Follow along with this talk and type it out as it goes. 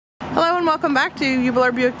and welcome back to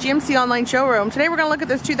Uebelhor Buick GMC online showroom. Today we're going to look at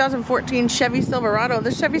this 2014 Chevy Silverado.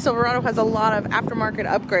 This Chevy Silverado has a lot of aftermarket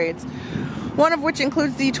upgrades, one of which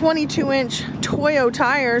includes the 22-inch Toyo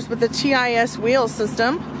tires with the TIS wheel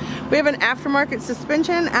system. We have an aftermarket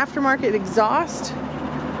suspension, aftermarket exhaust,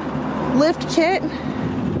 lift kit,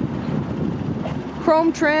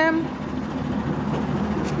 chrome trim,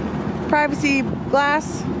 privacy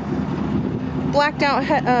glass, blacked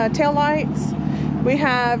out tail lights. We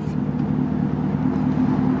have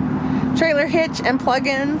trailer hitch and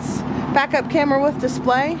plug-ins, backup camera with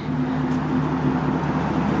display.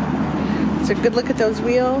 So a good look at those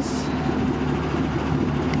wheels.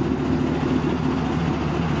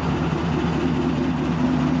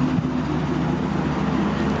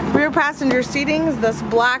 Rear passenger seating is this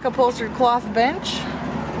black upholstered cloth bench.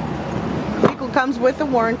 Vehicle comes with a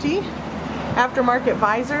warranty. Aftermarket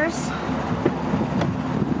visors.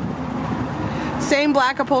 Same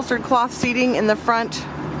black upholstered cloth seating in the front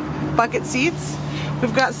bucket seats.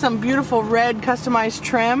 We've got some beautiful red customized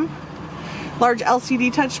trim. Large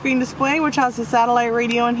LCD touchscreen display which has a satellite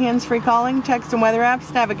radio and hands-free calling, text and weather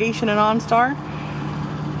apps, navigation and OnStar.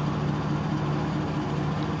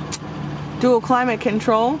 Dual climate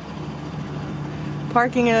control.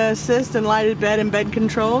 Parking assist and lighted bed and bed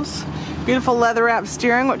controls. Beautiful leather wrapped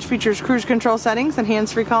steering which features cruise control settings and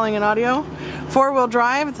hands-free calling and audio. Four-wheel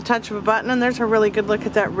drive at the touch of a button, and there's a really good look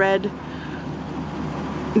at that red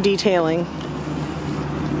detailing.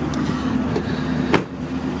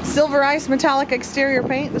 Silver ice metallic exterior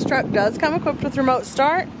paint. This truck does come equipped with remote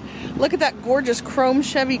start. Look at that gorgeous chrome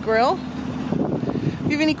Chevy grille. If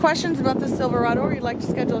you have any questions about this Silverado or you'd like to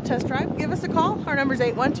schedule a test drive, give us a call. Our number is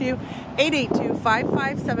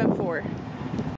 812-882-5574.